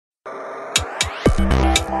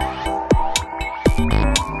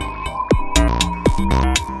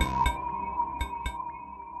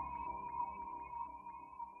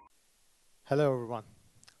Hello, everyone.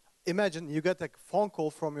 Imagine you get a phone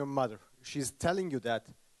call from your mother. She's telling you that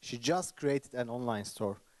she just created an online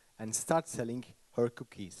store and starts selling her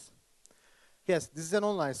cookies. Yes, this is an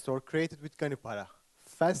online store created with Ganipara.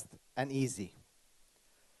 Fast and easy.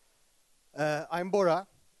 I'm Bora,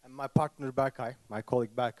 and my partner Berkay, my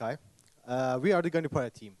colleague Berkay. We are the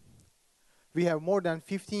Ganipara team. We have more than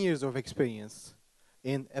 15 years of experience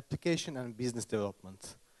in application and business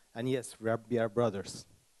development. And yes, we are brothers.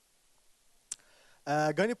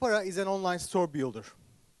 Ganipara is an online store builder.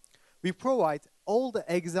 We provide all the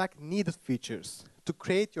exact needed features to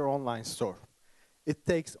create your online store. It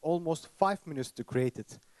takes almost 5 minutes to create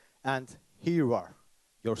it, and here you are.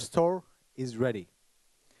 Your store is ready.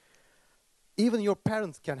 Even your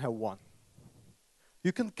parents can have one.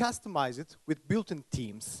 You can customize it with built-in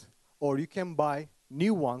themes, or you can buy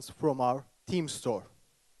new ones from our theme store.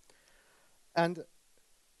 And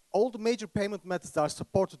all the major payment methods are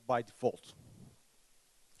supported by default.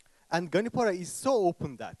 And Ganipara is so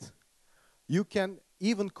open that you can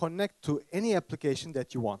even connect to any application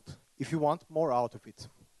that you want, if you want more out of it.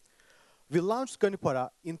 We launched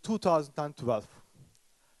Ganipara in 2012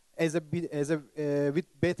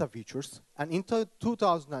 with beta features, and in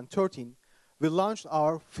 2013, we launched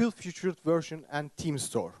our full-featured version and theme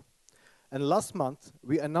store. And last month,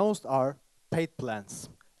 we announced our paid plans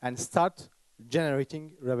and start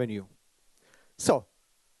generating revenue. So,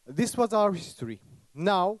 this was our history.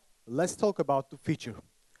 Now, let's talk about the future.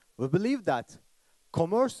 We believe that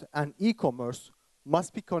commerce and e-commerce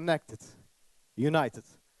must be connected, united.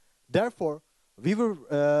 Therefore, we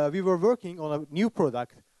were working on a new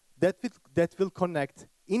product that will connect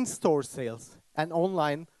in-store sales and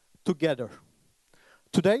online together.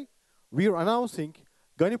 Today, we are announcing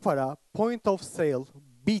Ganipara point of sale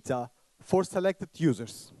beta for selected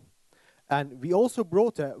users. And we also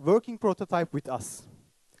brought a working prototype with us.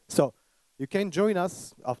 So, you can join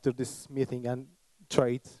us after this meeting and try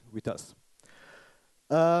it with us.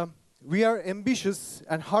 We are ambitious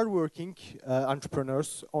and hardworking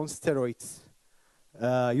entrepreneurs on steroids.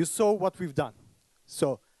 You saw what we've done.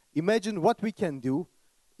 So imagine what we can do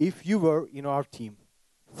if you were in our team.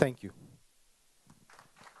 Thank you.